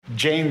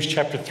James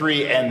chapter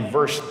 3 and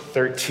verse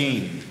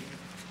 13.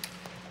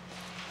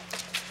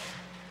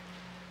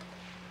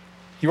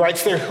 He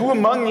writes there, "Who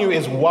among you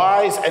is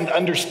wise and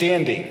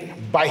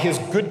understanding? By his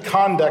good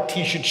conduct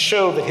he should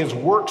show that his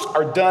works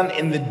are done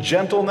in the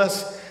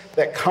gentleness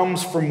that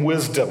comes from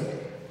wisdom.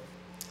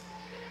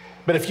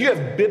 But if you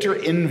have bitter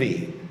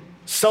envy,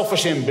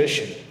 selfish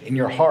ambition in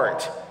your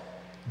heart,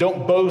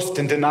 don't boast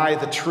and deny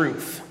the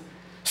truth.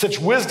 Such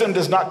wisdom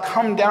does not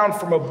come down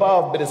from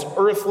above, but is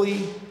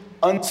earthly,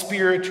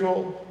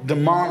 unspiritual,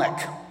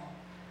 demonic.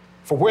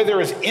 For where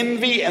there is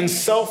envy and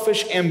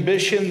selfish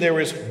ambition, there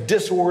is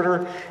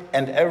disorder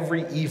and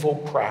every evil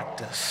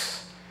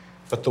practice.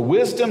 But the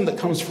wisdom that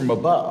comes from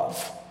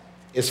above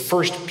is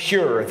first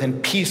pure,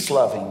 then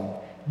peace-loving,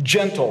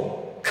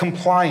 gentle,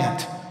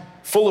 compliant,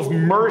 full of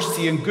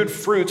mercy and good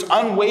fruits,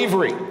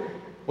 unwavering,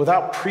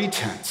 without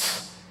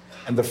pretense.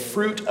 And the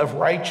fruit of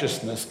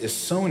righteousness is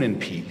sown in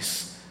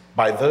peace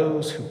by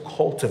those who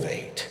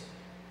cultivate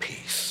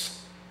peace."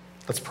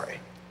 Let's pray.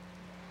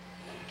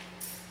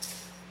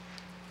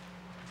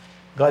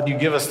 God, you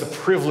give us the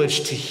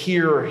privilege to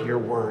hear your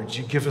words.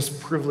 You give us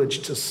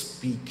privilege to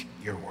speak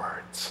your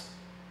words.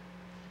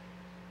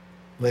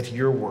 Let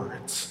your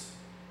words,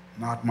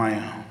 not my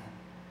own,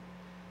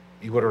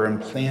 be what are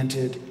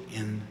implanted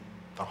in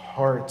the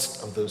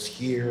hearts of those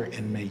here,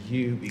 and may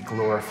you be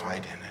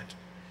glorified in it.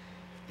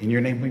 In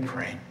your name we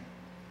pray.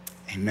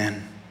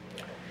 Amen.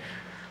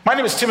 My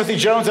name is Timothy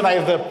Jones, and I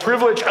have the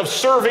privilege of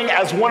serving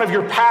as one of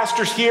your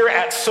pastors here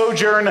at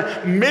Sojourn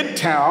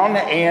Midtown,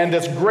 and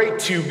it's great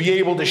to be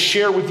able to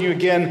share with you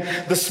again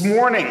this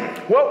morning.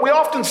 What we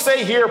often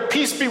say here,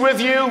 peace be with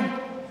you.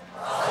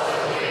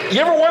 You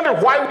ever wonder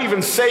why we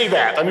even say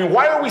that? I mean,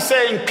 why are we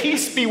saying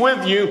peace be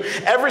with you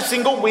every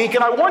single week?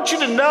 And I want you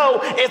to know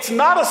it's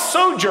not a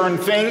Sojourn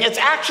thing, it's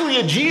actually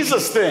a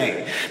Jesus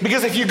thing.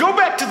 Because if you go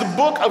back to the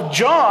book of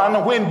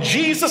John, when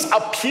Jesus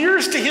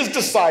appears to his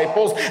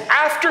disciples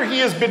after he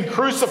has been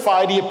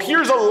crucified, he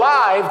appears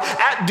alive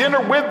at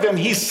dinner with them.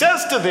 He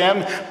says to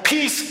them,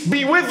 peace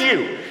be with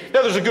you.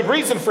 Now, there's a good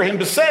reason for him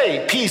to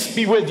say, peace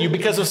be with you,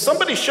 because if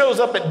somebody shows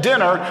up at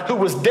dinner who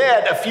was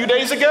dead a few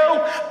days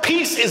ago,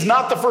 peace is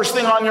not the first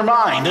thing on your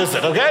mind, is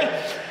it,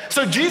 okay?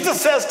 So Jesus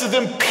says to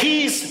them,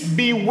 peace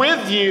be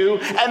with you.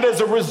 And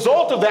as a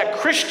result of that,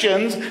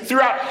 Christians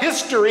throughout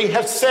history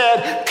have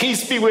said,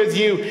 peace be with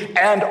you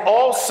and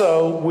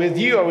also with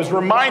you. I was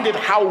reminded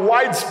how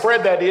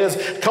widespread that is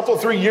a couple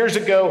of 3 years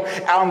ago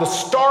on the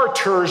Star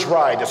Tours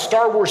ride, a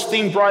Star Wars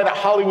themed ride at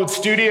Hollywood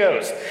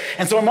Studios.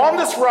 And so I'm on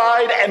this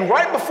ride, and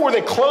right before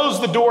they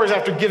close the doors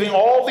after giving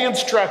all the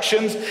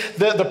instructions,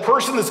 the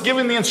person that's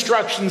giving the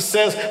instructions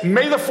says,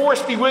 may the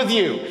force be with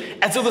you.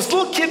 And so this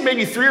little kid,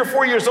 maybe 3 or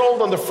 4 years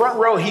old on the front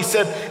row, he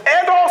said,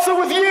 and also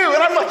with you.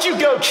 And I'm like, you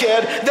go,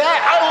 kid.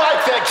 I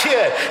like that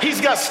kid.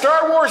 He's got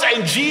Star Wars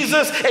and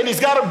Jesus, and he's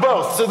got them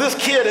both. So this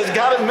kid has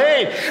got it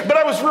made. But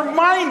I was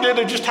reminded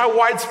of just how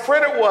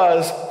widespread it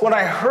was when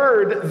I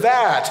heard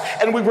that.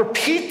 And we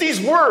repeat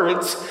these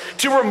words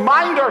to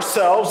remind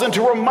ourselves and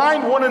to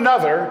remind one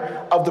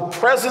another of the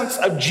presence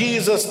of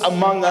Jesus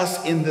among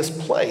us in this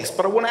place.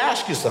 But I want to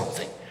ask you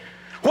something.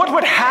 What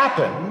would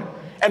happen,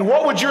 and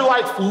what would your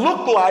life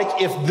look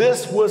like if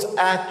this was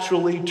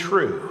actually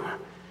true?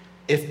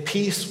 If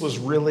peace was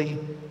really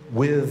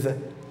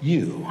with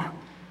you?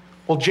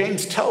 Well,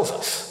 James tells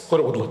us what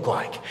it would look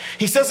like.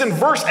 He says in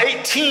verse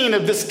 18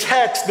 of this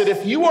text that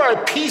if you are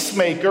a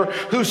peacemaker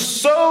who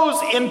sows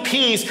in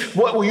peace,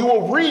 what you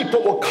will reap,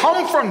 what will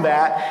come from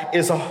that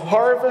is a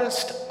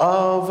harvest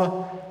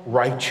of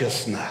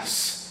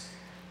righteousness.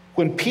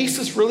 When peace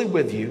is really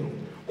with you,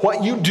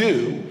 what you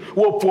do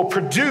will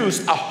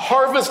produce a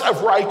harvest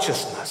of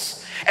righteousness.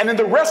 And in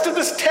the rest of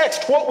this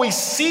text, what we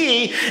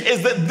see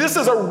is that this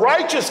is a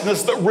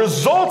righteousness that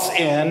results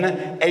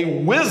in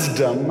a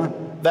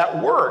wisdom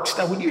that works.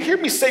 Now, when you hear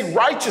me say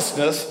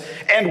righteousness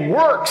and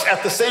works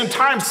at the same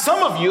time,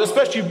 some of you,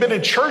 especially if you've been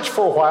in church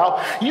for a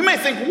while, you may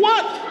think,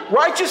 what?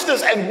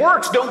 Righteousness and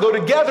works don't go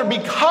together,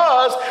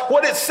 because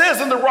what it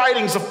says in the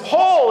writings of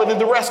Paul and in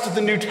the rest of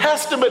the New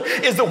Testament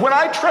is that when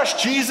I trust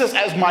Jesus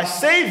as my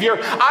Savior,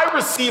 I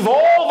receive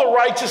all the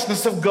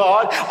righteousness of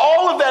God.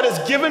 All of that is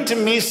given to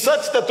me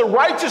such that the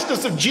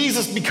righteousness of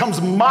Jesus becomes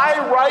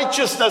my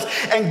righteousness,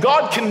 and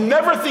God can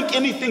never think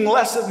anything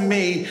less of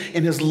me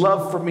in his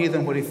love for me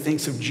than what he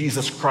thinks of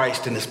Jesus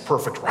Christ and his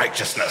perfect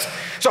righteousness.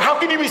 So how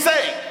can you be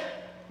saying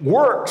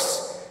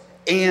works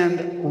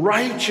and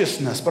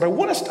righteousness? But I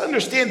want us to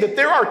understand that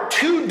there are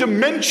two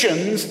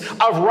dimensions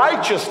of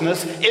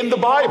righteousness in the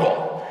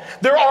Bible.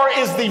 There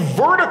is the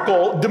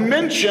vertical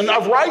dimension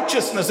of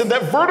righteousness, and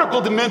that vertical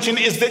dimension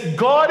is that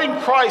God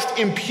in Christ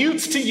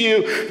imputes to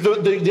you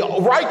the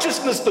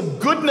righteousness, the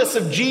goodness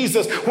of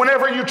Jesus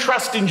whenever you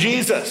trust in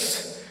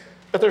Jesus.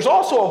 But there's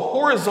also a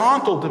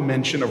horizontal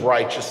dimension of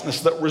righteousness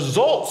that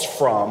results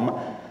from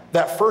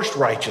that first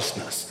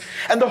righteousness.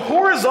 And the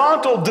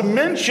horizontal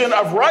dimension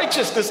of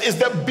righteousness is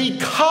that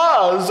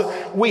because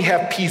we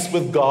have peace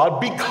with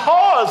God,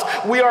 because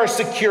we are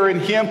secure in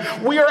him,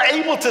 we are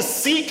able to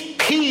seek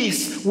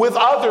peace with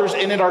others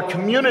and in our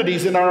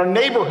communities, in our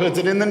neighborhoods,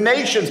 and in the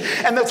nations.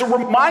 And that's a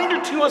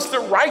reminder to us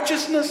that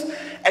righteousness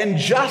and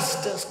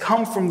justice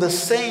come from the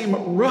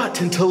same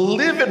root. And to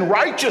live in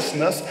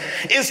righteousness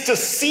is to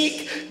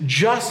seek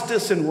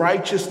justice and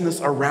righteousness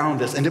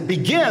around us. And it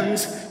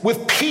begins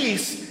with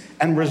peace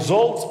and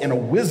results in a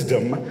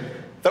wisdom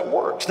that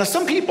works. Now,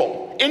 some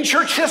people in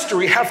church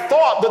history have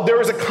thought that there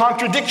is a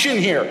contradiction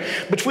here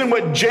between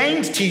what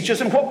James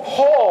teaches and what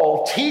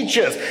Paul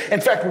teaches.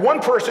 In fact, one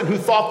person who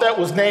thought that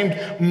was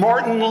named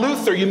Martin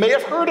Luther. You may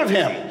have heard of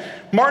him.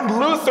 Martin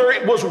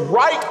Luther was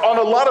right on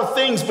a lot of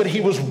things, but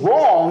he was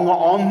wrong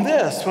on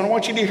this. So I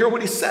want you to hear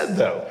what he said,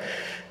 though.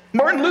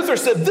 Martin Luther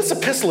said, this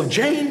epistle of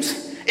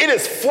James, it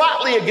is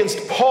flatly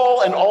against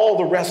Paul and all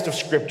the rest of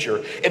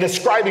Scripture in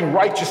ascribing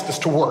righteousness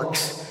to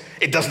works.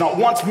 It does not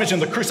once mention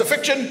the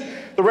crucifixion,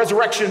 the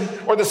resurrection,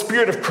 or the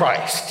Spirit of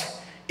Christ.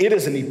 It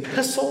is an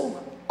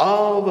epistle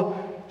of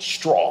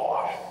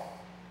straw.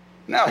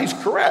 Now, he's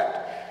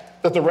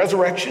correct that the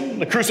resurrection,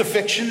 the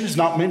crucifixion is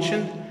not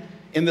mentioned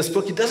in this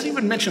book. It doesn't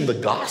even mention the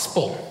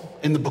gospel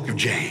in the book of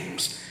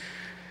James.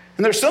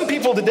 And there's some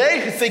people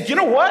today who think, you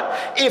know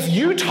what? If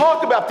you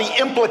talk about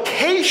the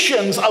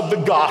implications of the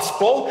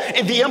gospel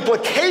and the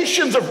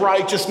implications of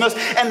righteousness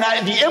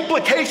and the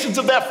implications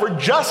of that for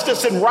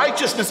justice and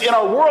righteousness in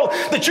our world,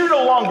 that you're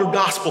no longer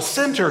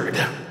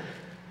gospel-centered.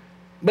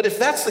 But if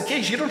that's the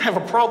case, you don't have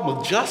a problem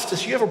with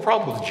justice, you have a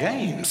problem with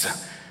James.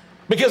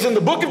 Because in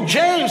the book of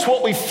James,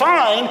 what we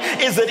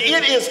find is that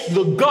it is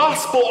the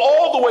gospel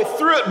all the way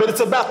through it, but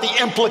it's about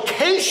the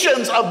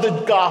implications of the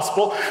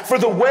gospel for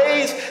the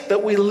ways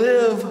that we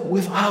live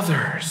with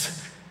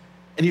others.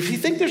 And if you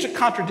think there's a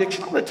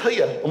contradiction, I'm going to tell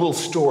you a little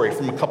story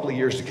from a couple of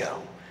years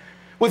ago.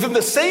 Within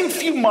the same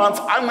few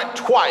months, I went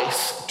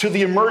twice to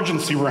the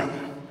emergency room.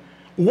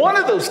 One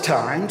of those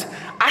times,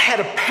 I had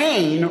a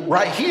pain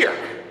right here.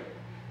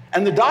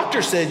 And the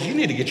doctor said, you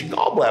need to get your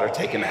gallbladder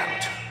taken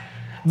out.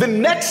 The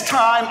next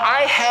time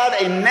I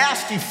had a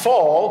nasty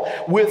fall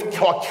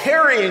while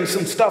carrying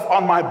some stuff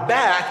on my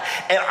back,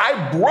 and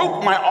I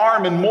broke my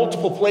arm in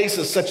multiple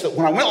places such that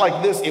when I went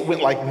like this, it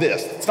went like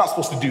this. It's not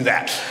supposed to do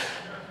that.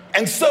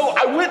 And so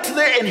I went to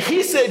there, and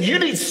he said, you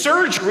need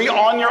surgery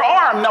on your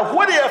arm. Now,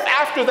 what if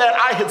after that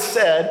I had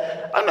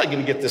said, I'm not going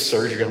to get this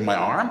surgery on my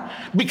arm?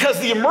 Because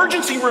the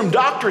emergency room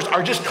doctors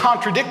are just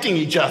contradicting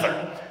each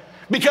other.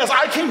 Because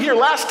I came here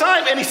last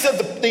time and he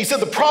said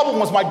the problem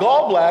was my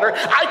gallbladder.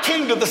 I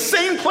came to the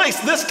same place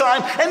this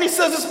time and he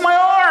says it's my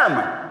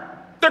arm.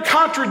 They're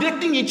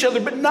contradicting each other,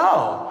 but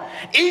no.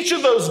 Each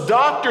of those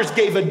doctors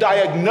gave a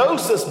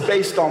diagnosis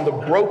based on the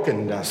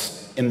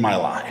brokenness in my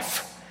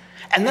life.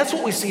 And that's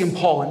what we see in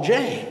Paul and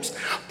James.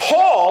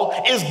 Paul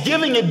is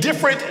giving a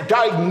different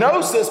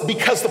diagnosis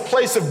because the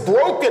place of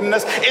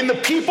brokenness in the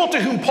people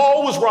to whom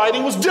Paul was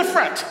writing was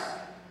different.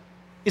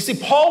 You see,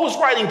 Paul was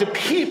writing to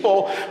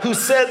people who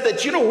said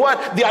that, you know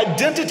what, the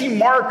identity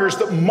markers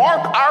that mark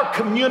our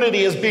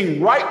community as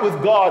being right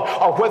with God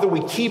are whether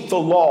we keep the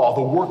law,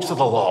 the works of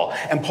the law.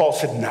 And Paul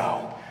said,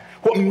 no.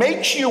 What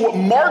marks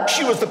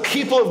you as the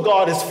people of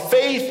God is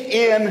faith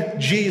in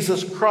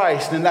Jesus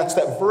Christ. And that's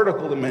that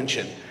vertical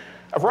dimension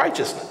of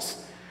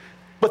righteousness.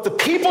 But the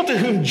people to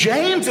whom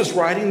James is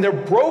writing, their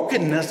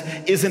brokenness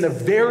is in a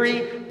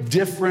very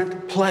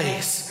different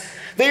place.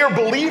 They are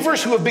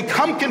believers who have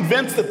become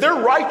convinced that their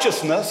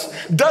righteousness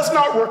does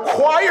not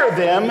require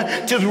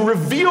them to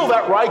reveal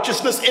that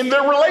righteousness in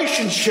their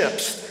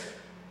relationships.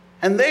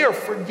 And they are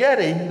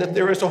forgetting that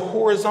there is a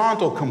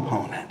horizontal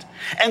component.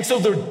 And so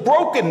the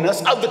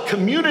brokenness of the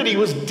community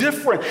was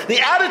different. The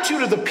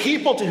attitude of the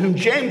people to whom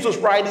James was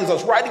writing, as I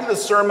was writing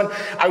this sermon,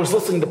 I was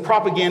listening to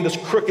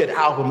Propagandist Crooked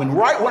album. And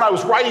right when I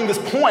was writing this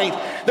point,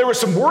 there were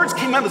some words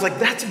came out. I was like,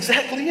 that's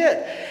exactly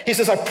it. He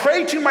says, I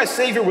pray to my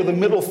Savior with a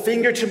middle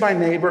finger to my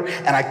neighbor,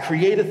 and I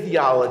create a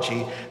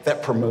theology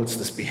that promotes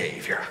this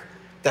behavior.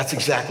 That's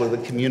exactly the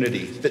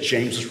community that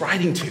James was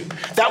writing to.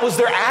 That was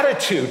their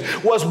attitude,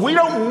 was we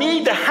don't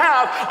need to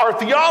have our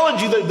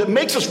theology that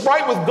makes us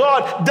right with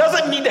God,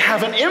 doesn't need to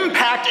have an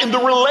impact in the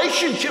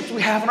relationships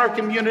we have in our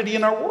community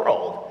and our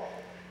world.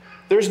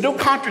 There's no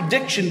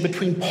contradiction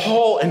between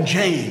Paul and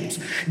James.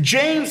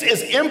 James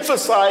is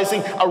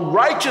emphasizing a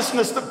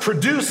righteousness that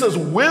produces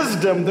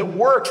wisdom that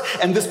works.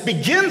 And this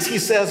begins, he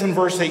says in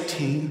verse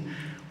 18,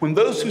 when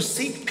those who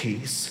seek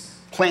peace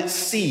plant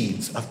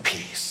seeds of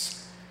peace.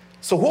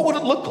 So what would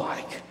it look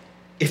like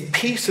if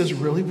peace is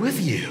really with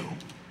you?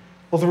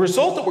 Well, the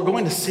result that we're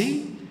going to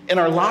see in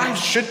our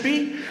lives should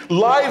be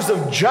lives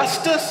of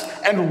justice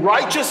and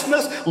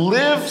righteousness,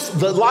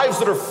 the lives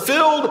that are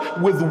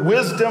filled with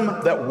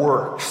wisdom that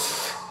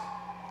works.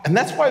 And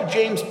that's why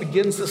James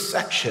begins this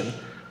section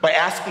by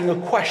asking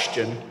a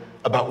question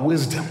about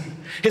wisdom.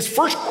 His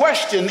first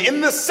question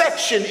in this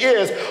section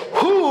is,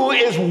 who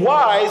is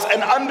wise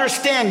and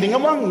understanding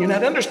among you? Now,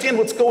 to understand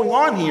what's going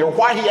on here,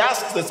 why he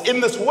asks this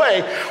in this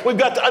way, we've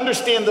got to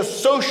understand the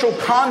social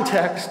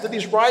context that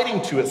he's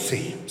writing to, it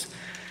seems.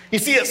 You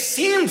see, it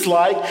seems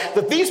like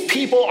that these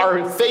people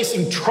are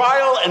facing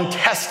trial and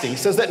testing. It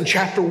says that in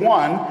chapter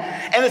 1.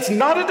 And it's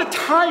not at a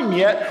time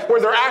yet where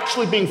they're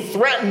actually being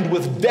threatened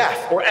with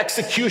death or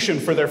execution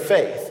for their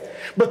faith.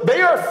 But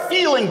they are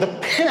feeling the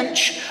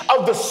pinch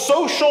of the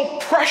social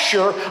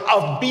pressure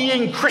of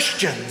being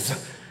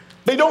Christians.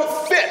 They don't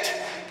fit.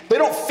 They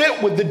don't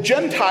fit with the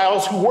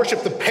Gentiles who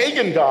worship the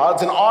pagan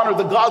gods and honor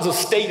the gods of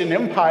state and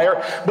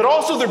empire, but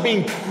also they're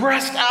being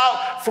pressed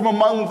out from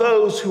among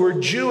those who are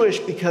Jewish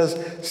because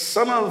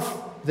some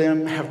of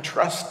them have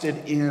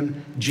trusted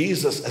in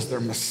Jesus as their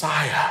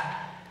Messiah,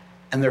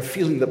 and they're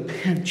feeling the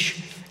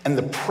pinch and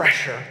the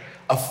pressure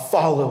of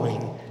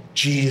following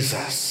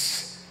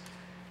Jesus.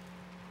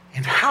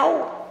 And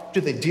how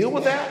do they deal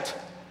with that?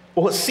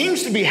 Well, what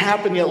seems to be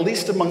happening, at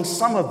least among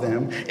some of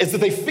them, is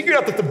that they figured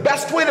out that the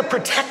best way to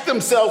protect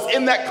themselves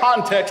in that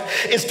context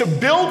is to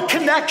build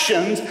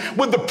connections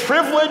with the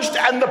privileged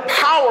and the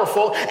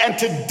powerful and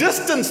to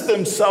distance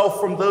themselves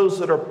from those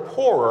that are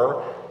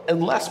poorer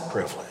and less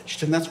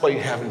privileged. And that's why you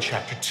have in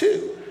chapter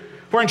 2.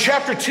 Where in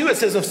chapter 2 it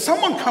says, if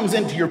someone comes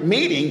into your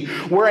meeting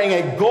wearing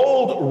a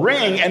gold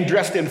ring and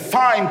dressed in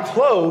fine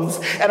clothes,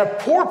 and a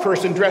poor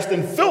person dressed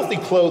in filthy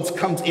clothes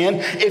comes in,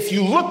 if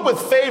you look with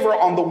favor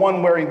on the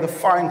one wearing the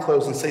fine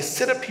clothes and say,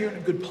 sit up here in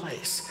a good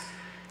place,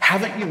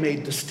 haven't you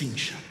made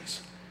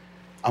distinctions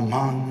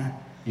among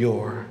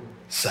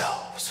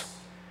yourselves?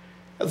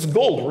 This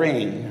gold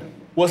ring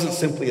wasn't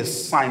simply a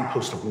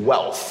signpost of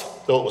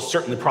wealth, though it was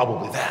certainly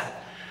probably that.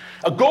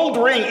 A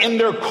gold ring in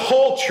their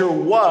culture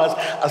was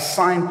a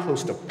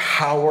signpost of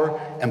power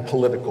and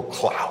political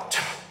clout.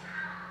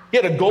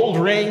 You had a gold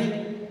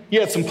ring, you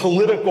had some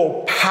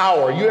political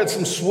power, you had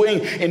some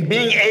swing in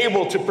being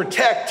able to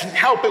protect and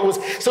help.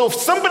 So if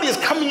somebody is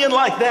coming in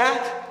like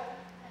that,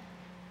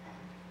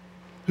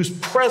 whose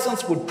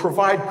presence would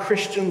provide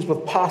Christians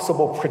with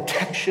possible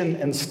protection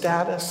and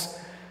status,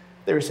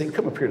 they were saying,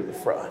 come up here to the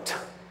front.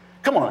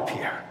 Come on up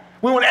here.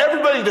 We want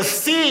everybody to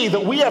see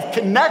that we have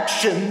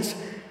connections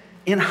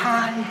in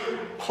high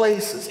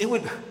places.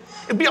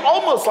 It'd be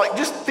almost like,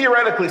 just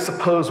theoretically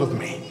suppose with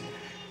me,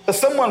 that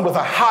someone with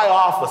a high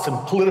office and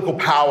political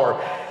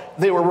power,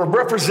 they were a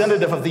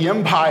representative of the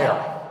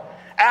empire,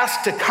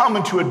 asked to come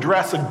and to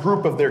address a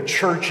group of their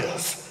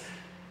churches.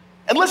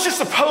 And let's just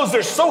suppose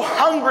they're so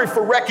hungry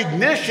for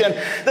recognition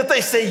that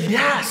they say,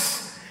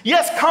 yes,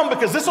 come,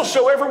 because this will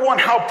show everyone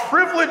how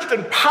privileged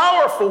and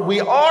powerful we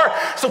are.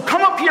 So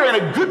come up here in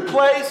a good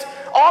place,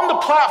 on the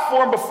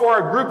platform before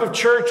a group of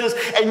churches,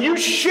 and you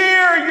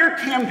share your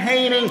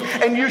campaigning,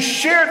 and you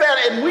share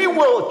that, and we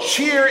will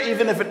cheer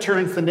even if it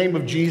turns the name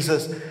of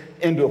Jesus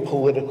into a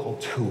political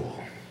tool,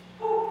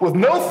 with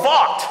no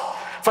thought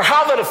for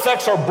how that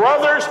affects our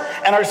brothers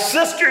and our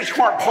sisters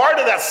who aren't part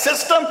of that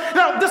system.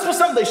 Now, this was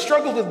something they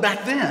struggled with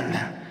back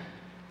then.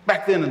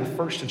 Back then in the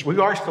first century. We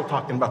are still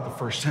talking about the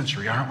first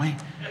century, aren't we?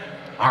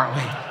 Aren't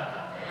we?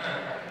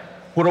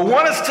 What I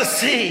want us to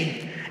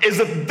see is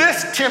that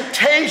this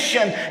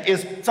temptation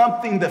is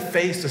something that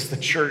faces the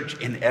church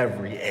in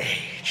every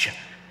age.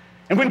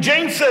 And when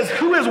James says,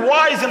 who is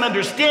wise and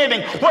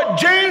understanding, what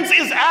James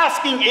is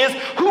asking is,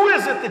 who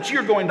is it that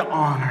you're going to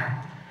honor?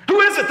 Who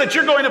is it that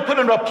you're going to put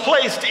in a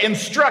place to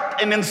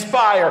instruct and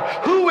inspire?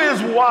 Who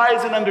is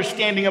wise and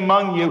understanding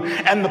among you?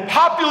 And the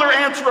popular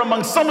answer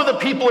among some of the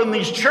people in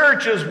these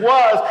churches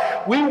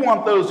was, we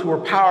want those who are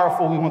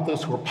powerful, we want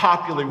those who are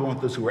popular, we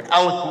want those who are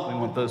eloquent, we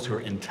want those who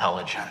are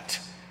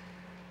intelligent.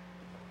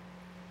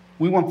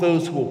 We want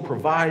those who will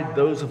provide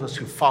those of us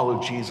who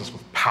follow Jesus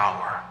with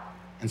power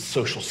and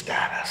social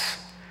status.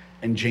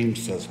 And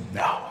James says,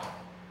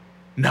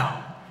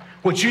 no.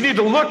 What you need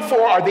to look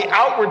for are the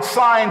outward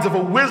signs of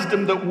a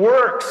wisdom that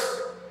works.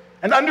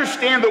 And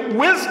understand that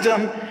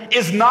wisdom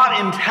is not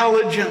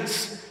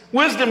intelligence.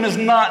 Wisdom is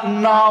not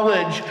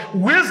knowledge.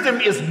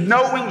 Wisdom is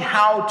knowing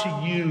how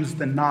to use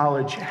the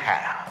knowledge you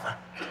have.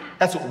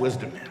 That's what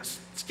wisdom is.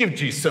 Let's give it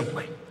to you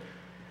simply.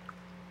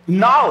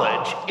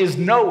 Knowledge is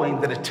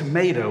knowing that a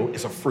tomato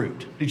is a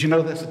fruit. Did you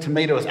know this? A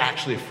tomato is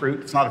actually a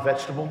fruit. It's not a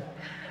vegetable.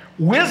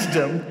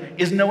 Wisdom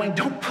is knowing,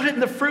 don't put it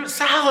in the fruit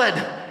salad.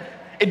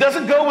 It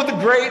doesn't go with the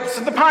grapes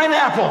and the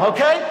pineapple,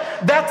 okay?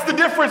 That's the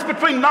difference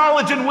between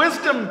knowledge and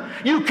wisdom.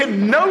 You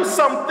can know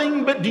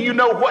something, but do you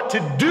know what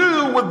to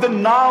do with the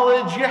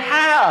knowledge you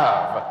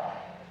have?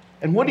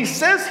 And what he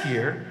says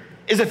here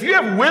is if you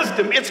have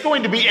wisdom, it's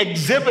going to be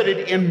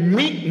exhibited in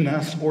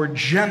meekness or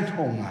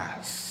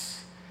gentleness.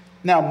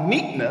 Now,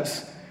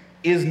 meekness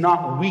is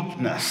not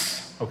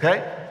weakness,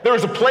 okay? There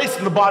is a place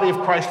in the body of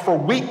Christ for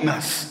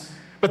weakness,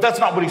 but that's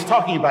not what he's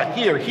talking about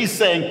here. He's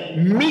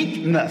saying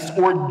meekness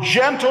or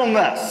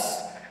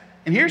gentleness.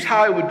 And here's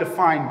how I would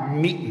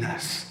define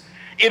meekness.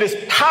 It is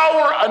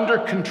power under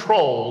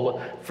control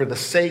for the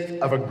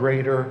sake of a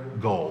greater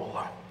goal.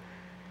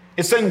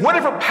 It's saying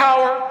whatever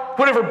power,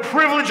 whatever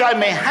privilege I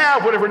may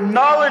have, whatever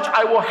knowledge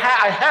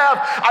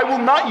I will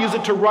not use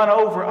it to run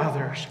over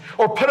others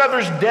or put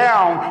others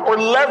down or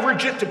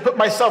leverage it to put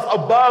myself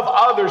above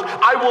others.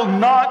 I will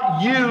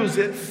not use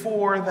it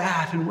for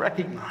that. And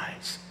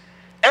recognize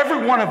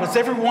every one of us,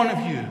 every one of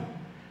you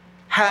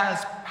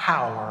has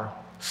power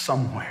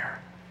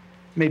somewhere.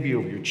 Maybe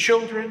over your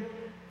children,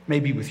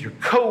 maybe with your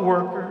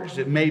coworkers.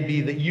 It may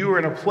be that you are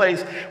in a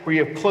place where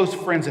you have close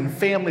friends and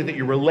family, that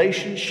your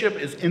relationship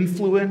is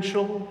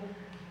influential,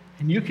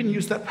 and you can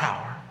use that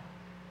power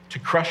to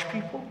crush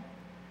people.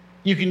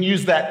 You can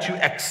use that to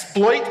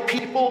exploit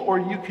people, or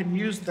you can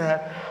use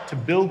that to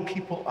build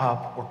people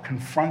up or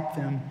confront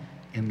them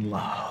in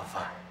love.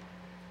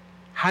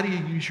 How do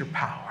you use your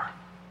power?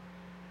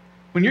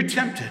 When you're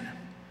tempted,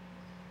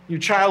 your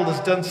child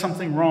has done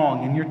something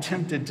wrong, and you're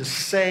tempted to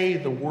say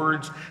the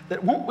words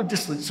that won't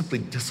simply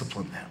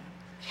discipline them,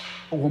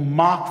 but will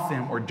mock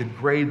them or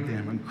degrade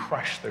them and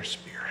crush their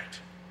spirit.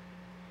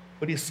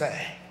 What do you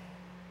say?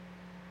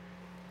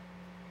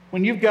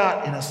 When you've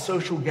got in a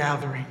social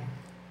gathering,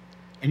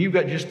 and you've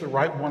got just the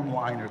right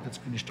one-liner that's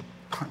going to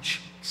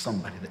punch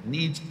somebody that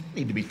need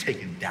to be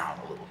taken down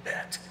a little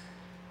bit.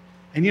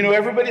 And you know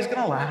everybody's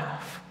going to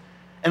laugh,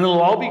 and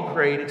it'll all be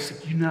great,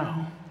 except you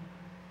know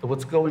that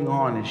what's going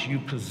on is you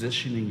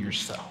positioning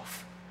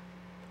yourself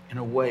in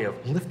a way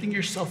of lifting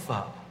yourself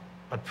up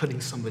by putting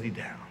somebody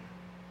down.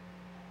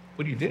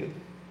 What do?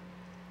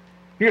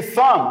 Your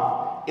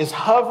thumb is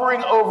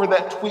hovering over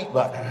that tweet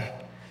button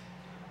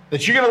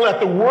that you're going to let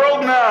the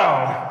world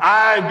know,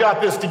 I've got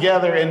this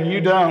together and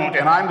you don't,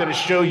 and I'm going to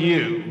show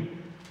you.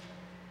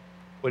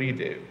 What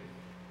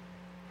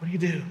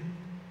do?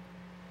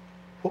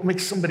 What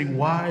makes somebody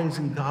wise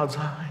in God's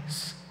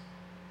eyes?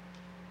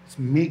 It's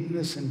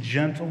meekness and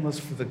gentleness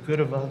for the good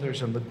of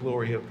others and the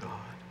glory of God.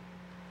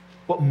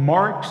 What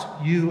marks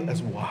you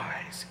as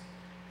wise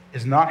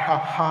is not how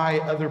high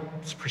others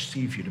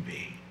perceive you to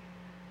be,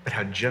 but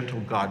how gentle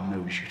God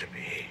knows you to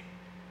be.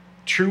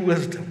 True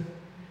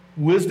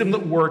wisdom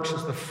that works,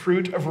 is the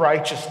fruit of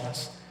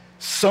righteousness,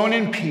 sown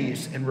in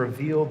peace and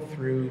revealed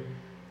through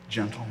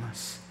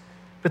gentleness.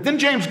 But then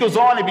James goes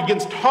on and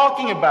begins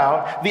talking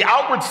about the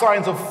outward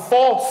signs of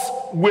false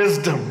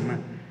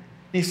wisdom.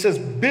 He says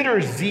bitter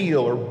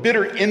zeal or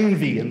bitter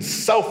envy and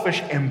selfish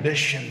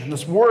ambition. And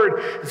this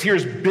word here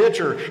is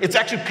bitter. It's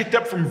actually picked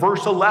up from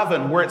verse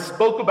 11, where it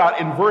spoke about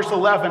in verse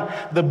 11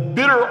 the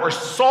bitter or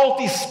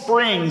salty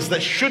springs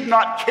that should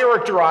not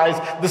characterize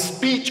the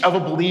speech of a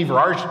believer.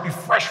 Ours should be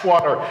fresh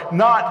water,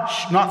 not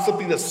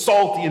something that's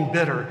salty and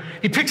bitter.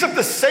 He picks up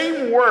the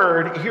same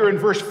word here in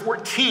verse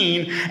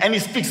 14, and he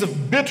speaks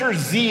of bitter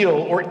zeal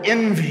or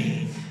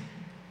envy.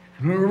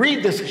 And when we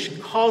read this, it should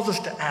cause us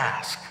to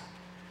ask,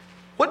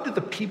 what do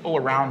the people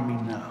around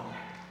me know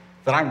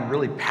that I'm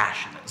really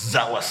passionate,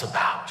 zealous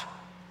about?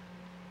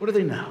 What do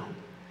they know?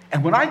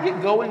 And when I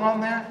get going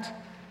on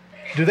that,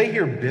 do they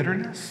hear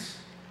bitterness,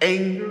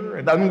 anger,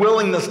 and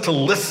unwillingness to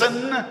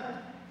listen?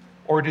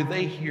 Or do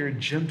they hear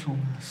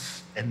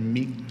gentleness and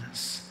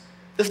meekness?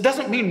 This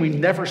doesn't mean we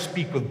never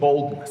speak with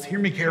boldness. Hear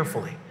me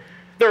carefully.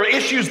 There are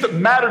issues that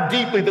matter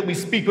deeply that we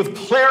speak with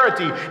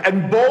clarity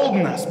and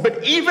boldness.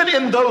 But even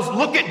in those,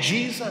 look at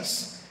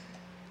Jesus.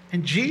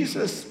 And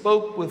Jesus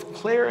spoke with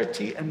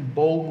clarity and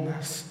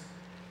boldness,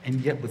 and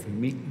yet with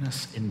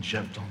meekness and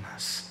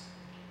gentleness.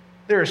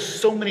 There are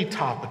so many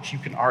topics you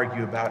can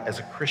argue about as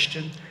a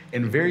Christian,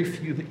 and very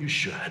few that you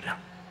should.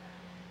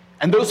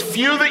 And those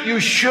few that you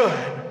should,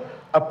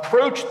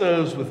 approach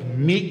those with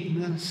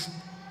meekness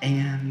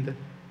and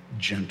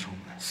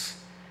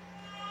gentleness.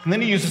 And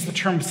then he uses the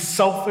term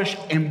selfish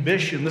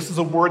ambition. This is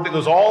a word that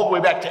goes all the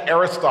way back to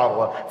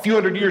Aristotle, a few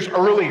hundred years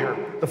earlier,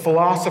 the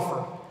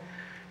philosopher.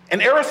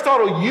 And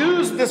Aristotle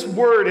used this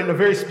word in a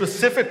very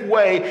specific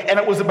way, and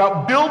it was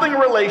about building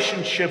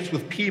relationships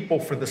with people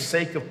for the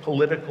sake of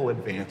political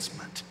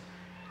advancement.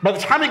 By the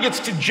time it gets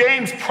to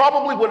James,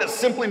 probably what it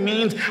simply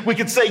means, we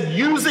could say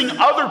using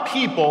other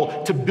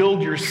people to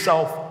build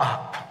yourself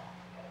up.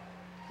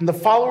 And the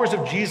followers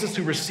of Jesus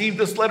who received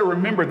this letter,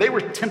 remember, they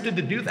were tempted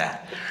to do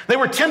that. They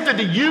were tempted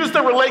to use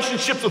their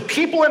relationships with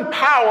people in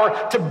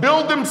power to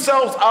build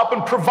themselves up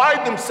and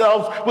provide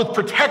themselves with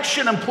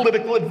protection and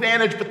political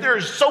advantage. But there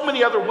are so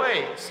many other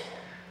ways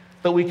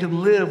that we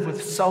can live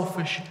with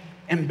selfish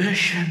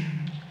ambition,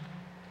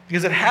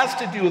 because it has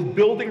to do with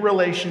building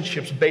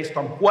relationships based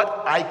on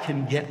what I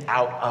can get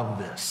out of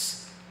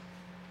this.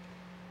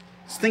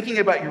 It's thinking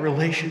about your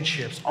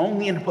relationships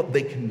only in what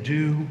they can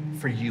do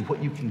for you,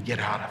 what you can get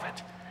out of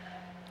it.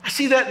 I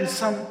see that in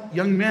some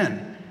young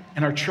men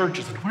in our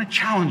churches, and I want to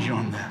challenge you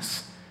on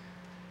this.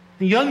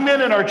 The young men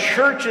in our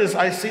churches,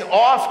 I see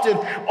often,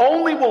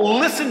 only will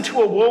listen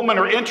to a woman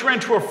or enter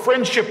into a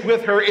friendship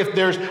with her if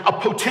there's a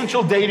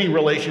potential dating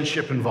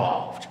relationship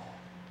involved.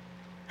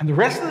 And the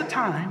rest of the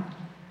time,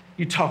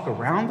 you talk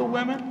around the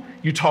women,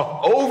 you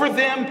talk over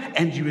them,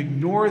 and you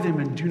ignore them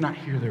and do not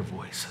hear their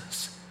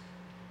voices.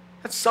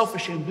 That's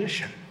selfish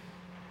ambition.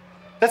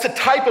 That's a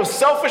type of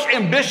selfish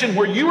ambition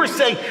where you are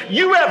saying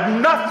you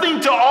have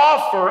nothing to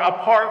offer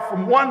apart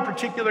from one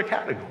particular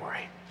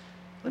category.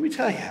 Let me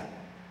tell you,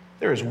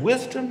 there is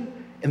wisdom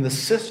in the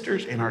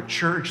sisters in our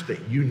church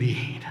that you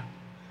need.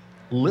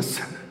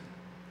 Listen.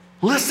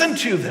 Listen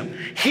to them.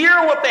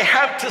 Hear what they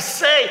have to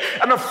say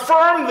and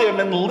affirm them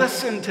and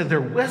listen to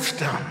their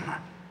wisdom.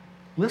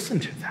 Listen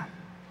to them.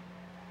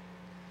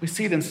 We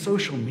see it in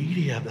social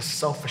media, the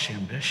selfish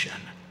ambition,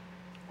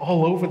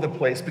 all over the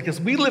place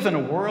because we live in a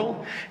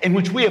world in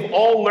which we have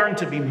all learned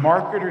to be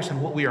marketers,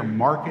 and what we are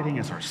marketing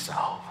is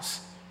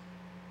ourselves.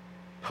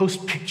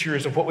 Post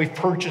pictures of what we've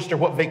purchased or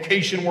what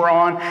vacation we're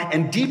on,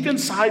 and deep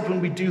inside when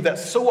we do that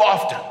so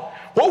often,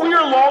 what we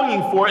are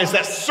longing for is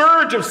that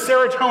surge of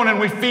serotonin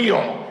we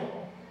feel.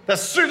 That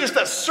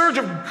surge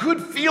of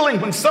good feeling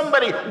when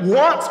somebody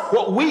wants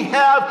what we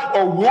have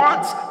or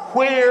wants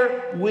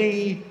where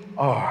we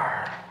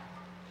are.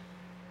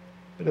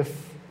 But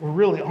if we're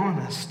really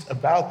honest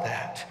about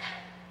that,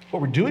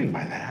 what we're doing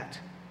by that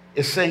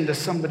is saying to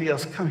somebody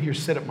else, come here,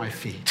 sit at my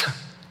feet.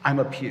 I'm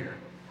up here.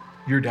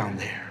 You're down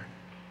there.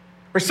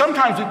 Or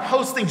sometimes we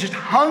post things just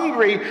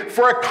hungry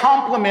for a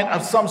compliment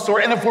of some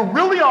sort. And if we're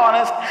really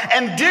honest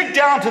and dig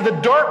down to the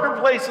darker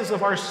places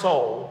of our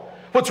soul,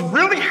 what's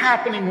really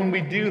happening when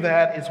we do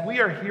that is we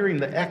are hearing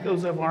the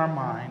echoes of our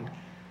mind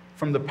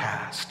from the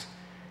past,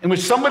 in which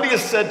somebody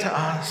has said to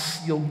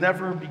us, you'll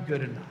never be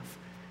good enough.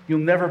 You'll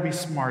never be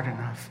smart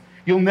enough.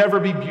 You'll never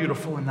be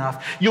beautiful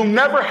enough. You'll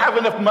never have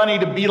enough money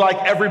to be like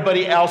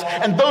everybody else.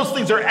 And those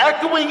things are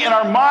echoing in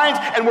our minds,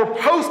 and we're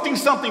posting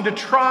something to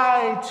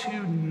try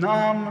to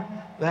numb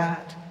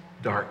that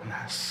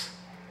darkness,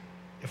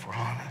 if we're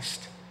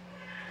honest.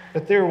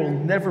 But there will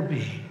never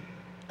be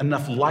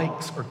enough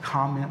likes or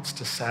comments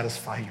to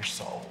satisfy your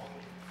soul.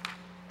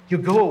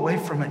 You'll go away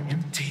from it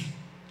empty.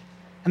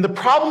 And the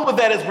problem with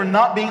that is we're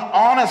not being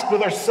honest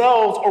with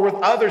ourselves or with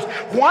others.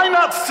 Why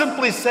not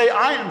simply say,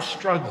 I am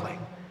struggling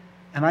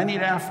and I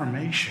need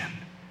affirmation?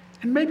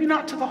 And maybe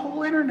not to the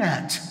whole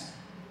internet.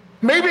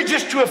 Maybe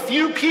just to a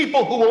few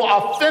people who will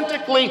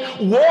authentically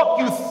walk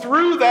you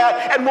through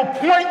that and will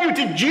point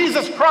you to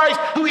Jesus Christ,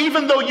 who,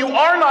 even though you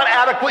are not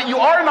adequate, you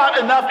are not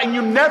enough, and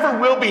you never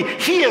will be,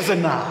 he is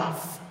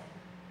enough.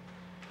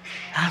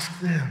 Ask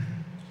them.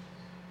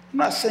 I'm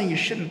not saying you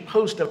shouldn't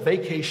post a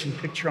vacation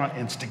picture on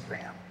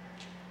Instagram.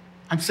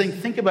 I'm saying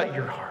think about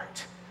your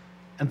heart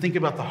and think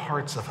about the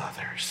hearts of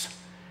others.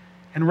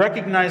 And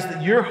recognize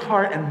that your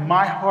heart and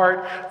my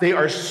heart, they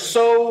are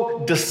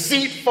so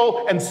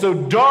deceitful and so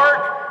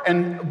dark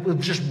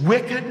and just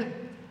wicked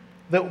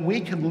that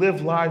we can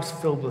live lives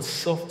filled with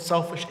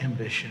selfish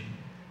ambition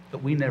that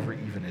we never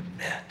even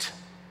admit.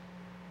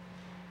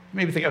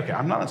 Maybe think, okay,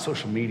 I'm not on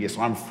social media,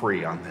 so I'm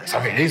free on this.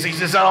 Okay, he's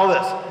just all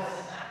this.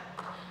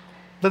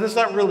 But that's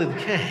not really the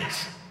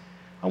case.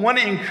 I want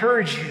to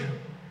encourage you.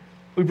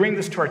 We bring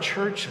this to our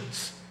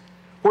churches,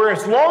 where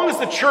as long as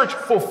the church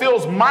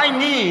fulfills my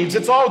needs,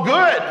 it's all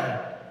good.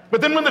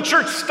 But then when the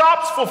church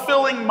stops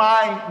fulfilling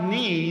my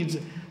needs,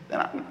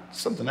 then I'm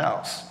something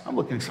else. I'm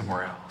looking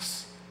somewhere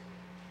else.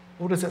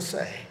 What does that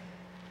say?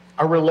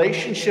 Our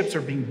relationships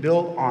are being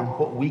built on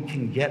what we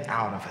can get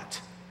out of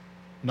it,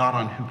 not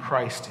on who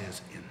Christ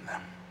is in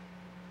them.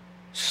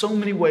 So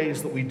many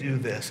ways that we do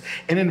this.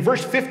 And in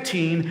verse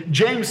 15,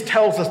 James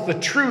tells us the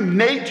true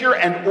nature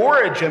and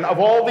origin of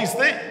all these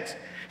things.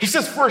 He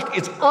says first,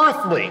 it's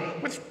earthly,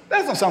 which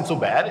doesn't sound so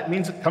bad. It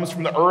means it comes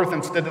from the earth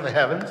instead of the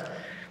heavens.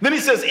 Then he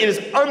says it is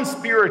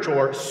unspiritual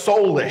or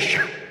soulish,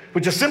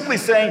 which is simply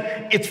saying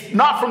it's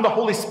not from the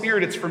Holy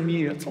Spirit, it's from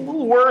you. It's a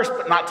little worse,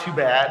 but not too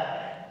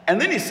bad. And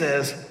then he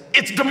says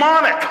it's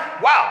demonic.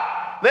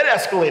 Wow, that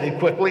escalated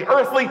quickly.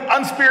 Earthly,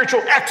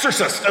 unspiritual,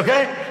 exorcist,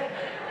 okay?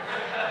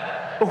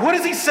 But what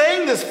is he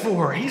saying this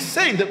for? He's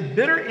saying that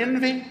bitter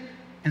envy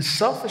and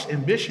selfish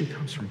ambition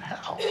comes from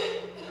hell.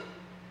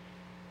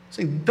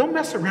 Saying, don't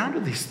mess around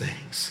with these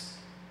things.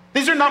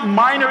 These are not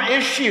minor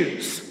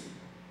issues.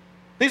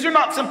 These are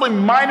not simply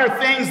minor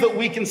things that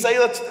we can say,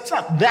 that's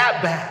not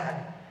that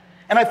bad.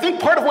 And I think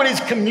part of what he's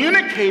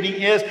communicating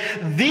is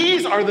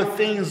these are the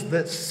things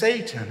that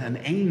Satan, an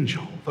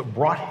angel, that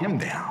brought him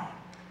down.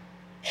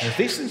 And if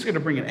these things are going to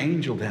bring an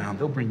angel down,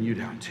 they'll bring you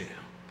down too.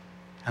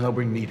 And they'll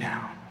bring me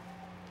down.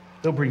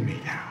 They'll bring me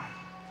down.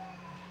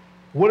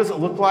 What does it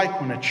look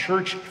like when a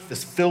church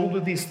is filled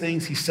with these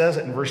things? He says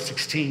it in verse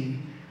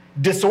 16.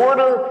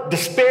 Disorder,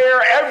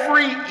 despair,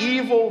 every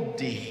evil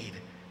deed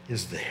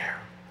is there.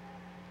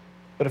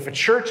 But if a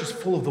church is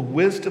full of the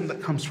wisdom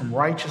that comes from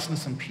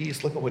righteousness and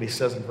peace, look at what he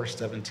says in verse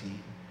 17.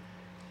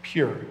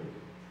 Pure,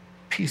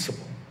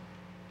 peaceable,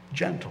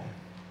 gentle,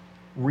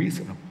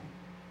 reasonable,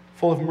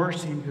 full of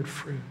mercy and good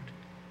fruit,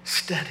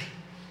 steady,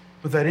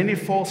 without any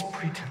false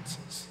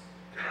pretenses.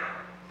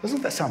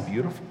 Doesn't that sound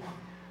beautiful?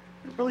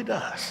 It really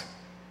does.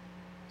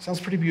 Sounds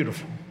pretty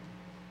beautiful.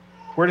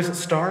 Where does it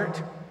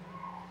start?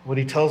 What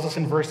he tells us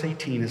in verse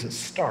 18 is it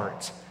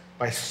starts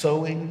by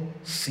sowing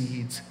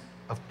seeds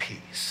of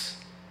peace.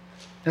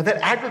 Now,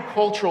 that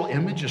agricultural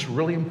image is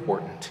really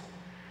important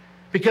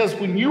because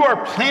when you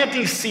are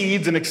planting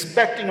seeds and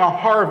expecting a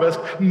harvest,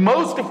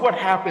 most of what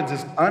happens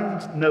is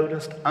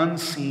unnoticed,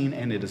 unseen,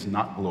 and it is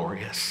not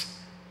glorious.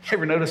 You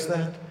ever notice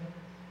that?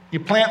 You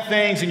plant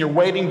things and you're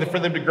waiting for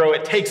them to grow.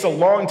 It takes a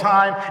long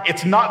time.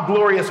 It's not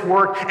glorious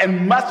work,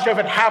 and much of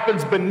it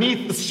happens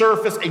beneath the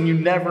surface, and you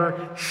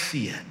never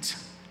see it.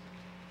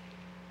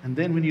 And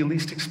then when you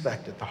least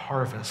expect it, the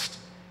harvest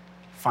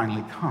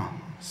finally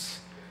comes.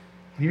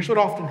 And here's what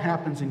often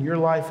happens in your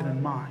life and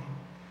in mine.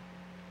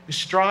 We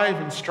strive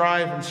and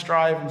strive and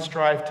strive and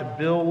strive to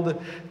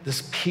build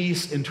this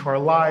peace into our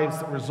lives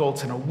that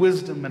results in a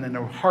wisdom and in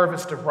a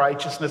harvest of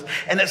righteousness.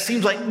 And it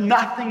seems like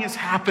nothing is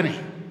happening.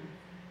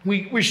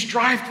 We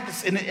strive to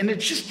this, and it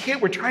just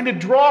can't. We're trying to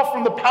draw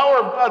from the power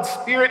of God's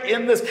Spirit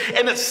in this,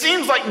 and it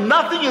seems like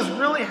nothing is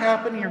really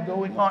happening or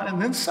going on. And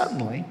then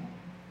suddenly,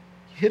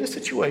 you hit a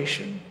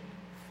situation,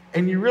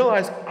 and you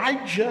realize,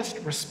 I just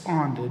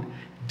responded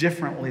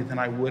differently than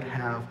I would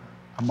have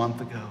a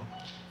month ago,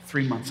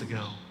 3 months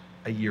ago,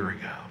 a year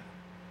ago.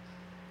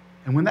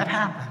 And when that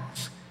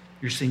happens,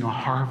 you're seeing a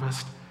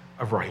harvest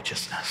of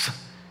righteousness.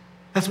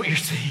 That's what you're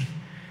seeing.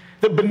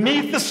 That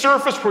beneath the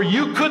surface where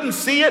you couldn't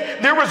see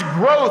it, there was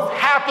growth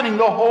happening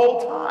the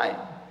whole time.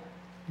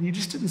 And you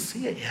just didn't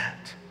see it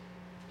yet.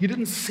 You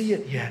didn't see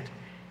it yet.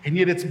 And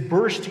yet it's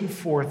bursting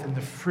forth in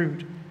the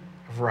fruit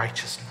of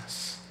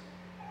righteousness.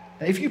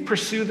 Now, if you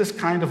pursue this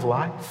kind of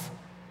life,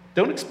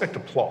 don't expect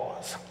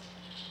applause.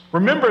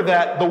 Remember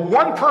that the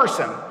one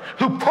person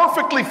who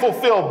perfectly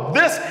fulfilled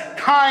this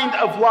kind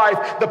of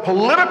life, the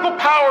political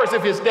powers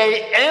of his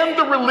day and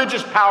the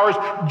religious powers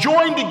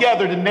joined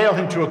together to nail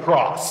him to a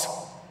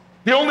cross.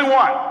 The only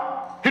one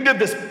who did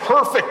this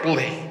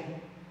perfectly.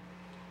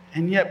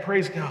 And yet,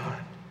 praise God,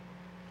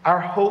 our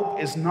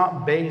hope is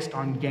not based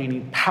on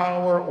gaining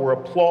power or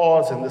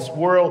applause in this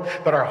world,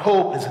 but our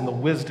hope is in the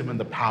wisdom and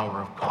the power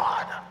of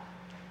God.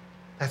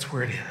 That's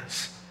where it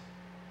is.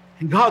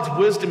 And God's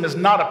wisdom is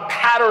not a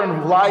pattern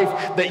of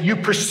life that you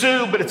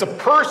pursue, but it's a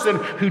person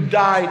who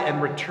died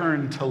and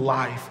returned to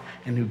life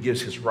and who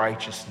gives his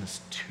righteousness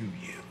to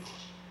you.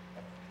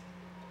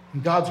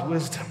 And God's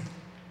wisdom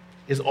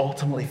is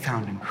ultimately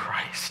found in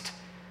Christ.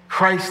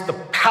 Christ, the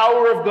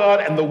power of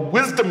God and the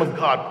wisdom of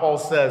God, Paul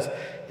says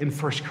in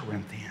 1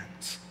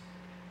 Corinthians.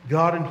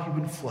 God in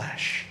human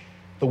flesh,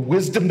 the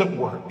wisdom that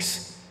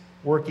works,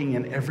 working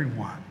in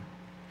everyone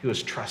who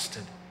has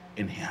trusted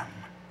in him.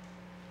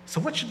 So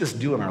what should this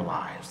do in our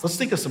lives? Let's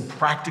think of some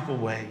practical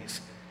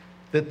ways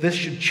that this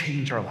should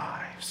change our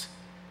lives.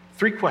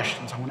 3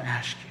 questions I want to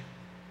ask you.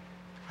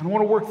 I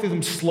want to work through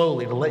them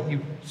slowly to let you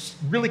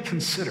really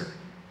consider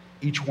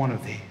each one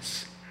of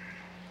these.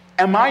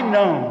 Am I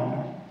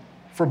known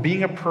for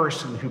being a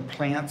person who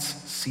plants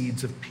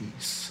seeds of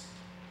peace?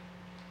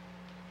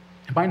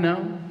 Am I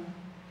known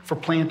for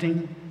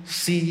planting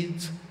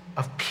seeds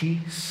of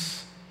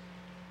peace?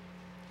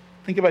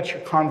 Think about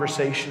your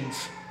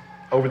conversations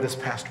over this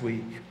past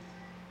week.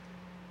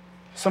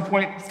 At some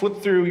point,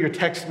 flip through your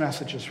text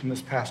messages from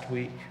this past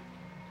week,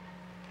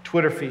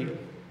 Twitter feed.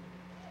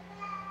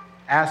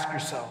 Ask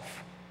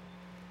yourself,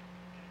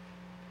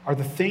 are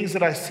the things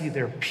that I see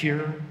there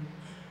pure,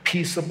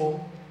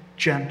 peaceable,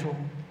 gentle,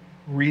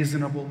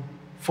 reasonable,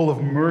 full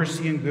of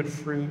mercy and good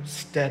fruit,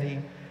 steady,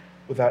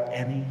 without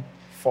any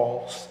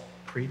false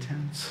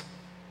pretense?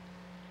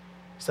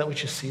 Is that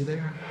what you see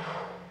there?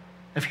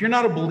 If you're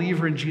not a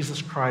believer in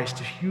Jesus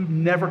Christ, if you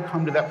never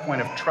come to that point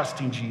of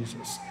trusting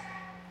Jesus,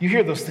 you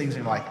hear those things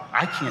and you're like,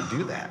 I can't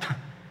do that.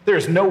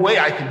 There's no way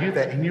I can do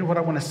that. And you know what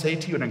I want to say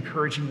to you? An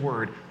encouraging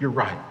word. You're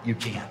right. You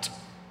can't.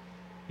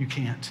 You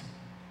can't.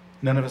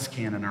 None of us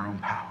can in our own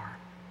power.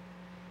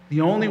 The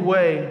only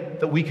way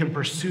that we can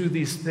pursue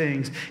these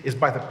things is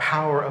by the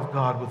power of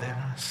God within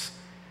us.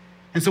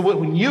 And so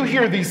when you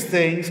hear these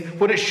things,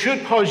 what it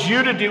should cause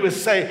you to do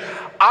is say,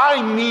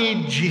 I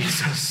need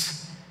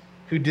Jesus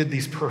who did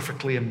these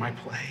perfectly in my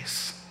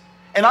place.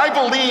 And I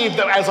believe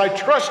that as I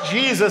trust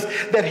Jesus,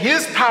 that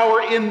his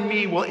power in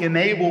me will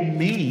enable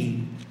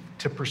me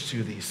to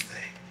pursue these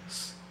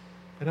things.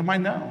 But am I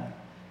known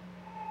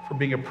for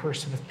being a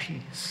person of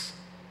peace?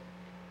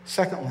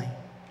 Secondly,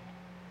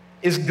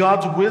 is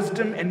God's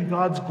wisdom and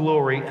God's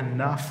glory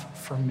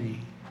enough for me?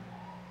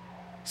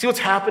 See what's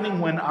happening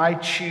when I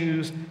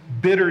choose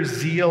bitter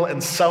zeal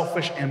and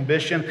selfish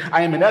ambition?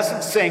 I am in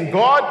essence saying,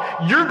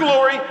 God, your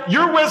glory,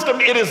 your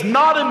wisdom, it is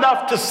not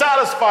enough to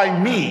satisfy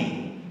me.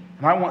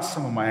 And I want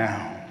some of my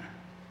own.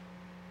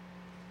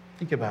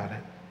 Think about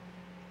it.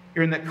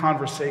 You're in that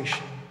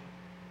conversation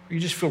where you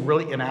just feel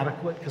really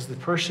inadequate because the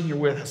person you're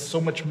with has so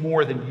much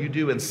more than you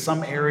do in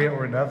some area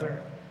or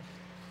another.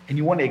 And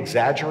you want to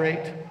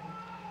exaggerate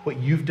what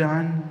you've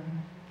done.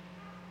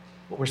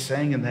 What we're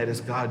saying in that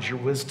is, God, your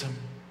wisdom,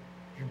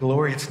 your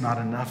glory, it's not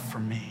enough for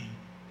me.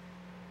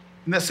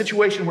 In that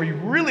situation where you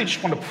really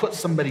just want to put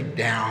somebody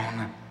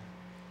down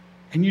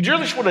and you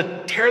really just want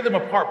to tear them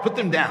apart, put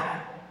them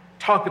down,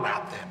 talk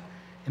about them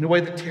in a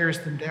way that tears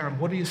them down,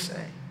 what are you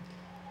saying?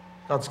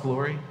 God's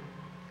glory,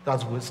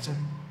 God's wisdom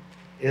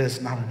is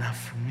not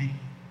enough for me.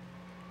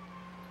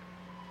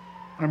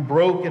 And I'm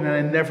broken and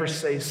I never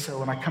say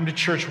so. And I come to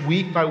church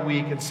week by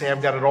week and say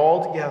I've got it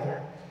all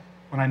together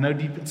when I know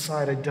deep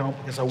inside I don't,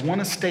 because I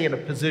want to stay in a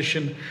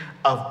position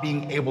of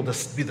being able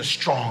to be the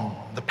strong,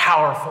 the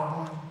powerful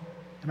one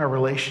in our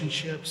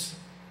relationships.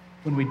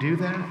 When we do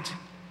that,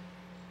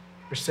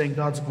 we're saying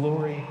God's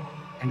glory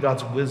and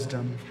God's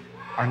wisdom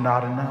are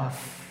not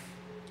enough.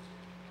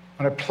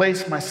 When I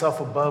place myself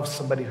above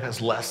somebody who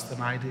has less than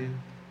I do,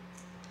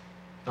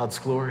 God's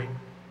glory,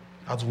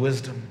 God's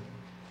wisdom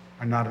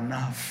are not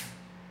enough.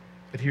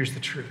 But here's the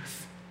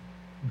truth.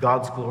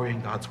 God's glory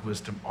and God's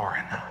wisdom are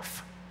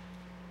enough.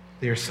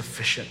 They are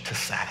sufficient to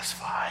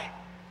satisfy.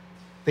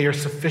 They are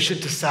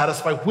sufficient to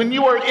satisfy. When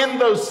you are in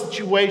those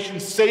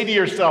situations, say to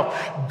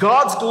yourself,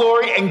 God's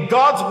glory and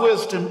God's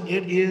wisdom,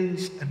 it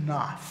is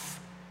enough.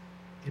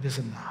 It is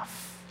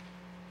enough.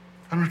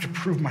 I don't have to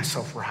prove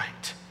myself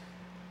right.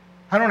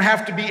 I don't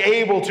have to be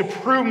able to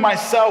prove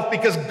myself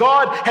because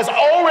God has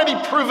already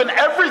proven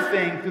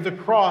everything through the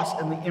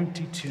cross and the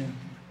empty tomb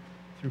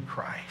through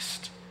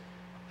Christ.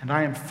 And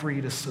I am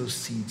free to sow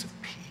seeds of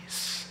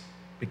peace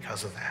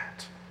because of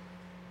that.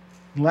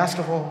 And last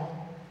of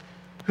all,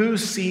 who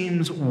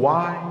seems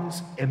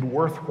wise and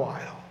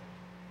worthwhile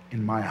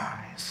in my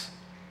eyes?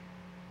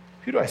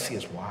 Who do I see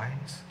as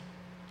wise?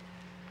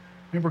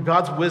 Remember,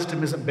 God's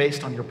wisdom isn't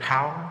based on your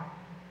power.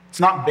 It's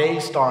not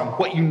based on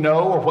what you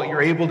know or what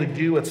you're able to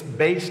do. It's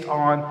based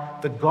on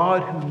the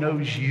God who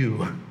knows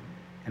you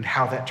and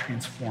how that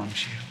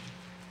transforms you.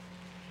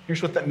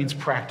 Here's what that means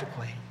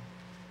practically.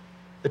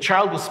 The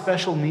child with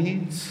special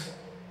needs,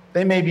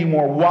 they may be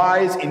more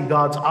wise in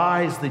God's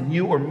eyes than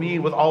you or me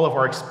with all of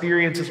our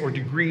experiences or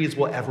degrees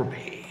will ever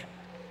be.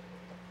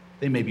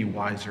 They may be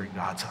wiser in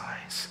God's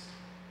eyes.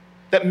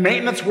 That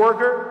maintenance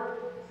worker,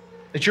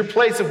 at your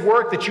place of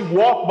work that you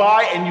walk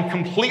by and you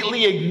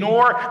completely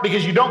ignore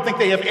because you don't think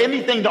they have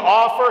anything to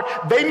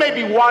offer, they may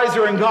be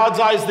wiser in God's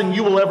eyes than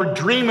you will ever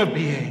dream of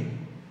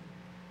being.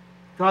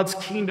 God's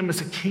kingdom is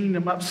a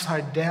kingdom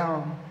upside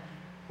down,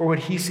 where what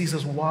he sees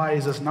as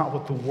wise is not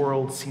what the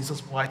world sees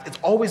as wise. It's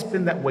always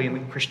been that way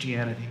in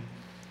Christianity.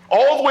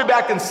 All the way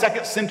back in the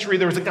 2nd century,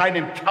 there was a guy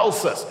named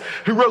Celsus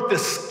who wrote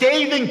this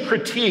scathing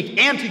critique,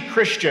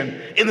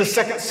 anti-Christian, in the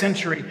 2nd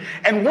century.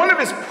 And one of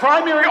his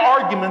primary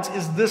arguments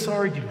is this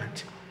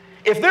argument.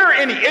 If there are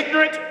any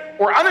ignorant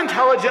or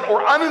unintelligent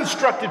or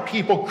uninstructed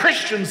people,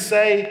 Christians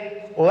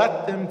say, well,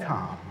 let them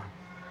come.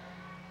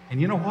 And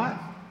you know what?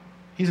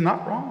 He's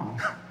not wrong.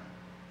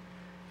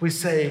 We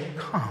say,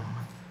 come,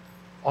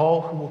 all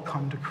who will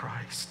come to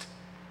Christ,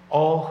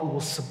 all who will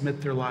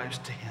submit their lives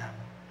to him,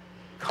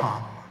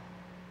 come.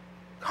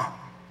 Come.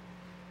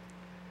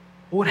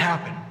 What would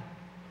happen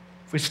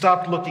if we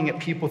stopped looking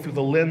at people through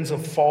the lens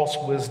of false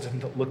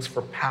wisdom that looks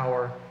for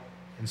power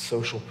and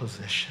social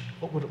position?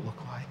 What would it look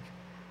like?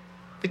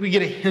 I think we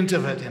get a hint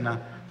of it in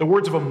the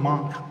words of a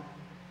monk. I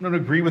don't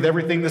agree with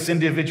everything this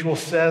individual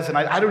says, and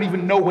I don't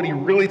even know what he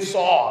really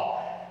saw.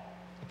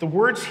 But the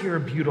words here are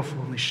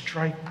beautiful, and they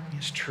strike me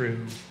as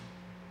true.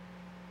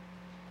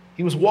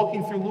 He was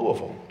walking through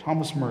Louisville,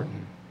 Thomas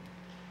Merton.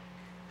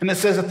 And it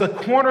says, at the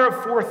corner of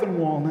 4th and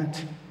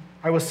Walnut,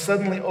 I was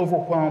suddenly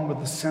overwhelmed with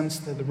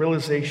the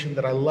realization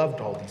that I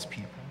loved all these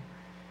people.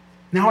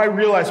 Now I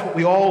realize what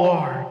we all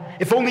are.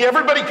 If only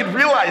everybody could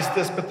realize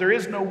this, but there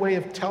is no way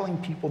of telling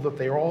people that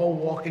they are all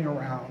walking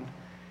around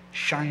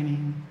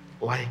shining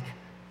like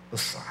the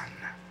sun.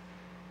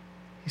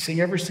 He's saying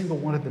every single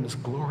one of them is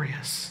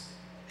glorious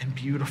and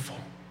beautiful.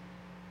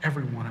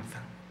 Every one of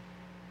them.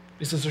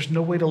 He says there's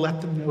no way to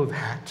let them know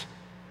that.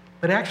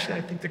 But actually,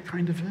 I think there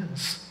kind of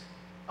is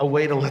a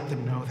way to let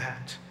them know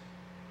that.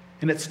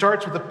 And it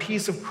starts with a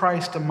peace of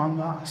Christ among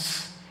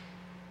us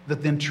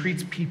that then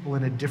treats people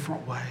in a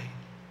different way,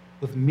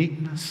 with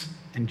meekness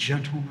and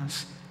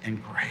gentleness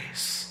and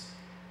grace.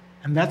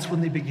 And that's when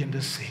they begin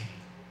to see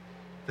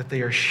that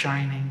they are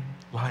shining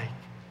like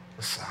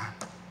the sun.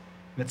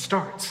 And it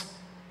starts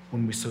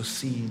when we sow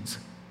seeds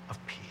of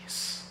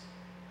peace.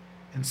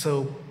 And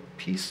so,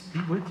 peace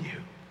be with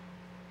you.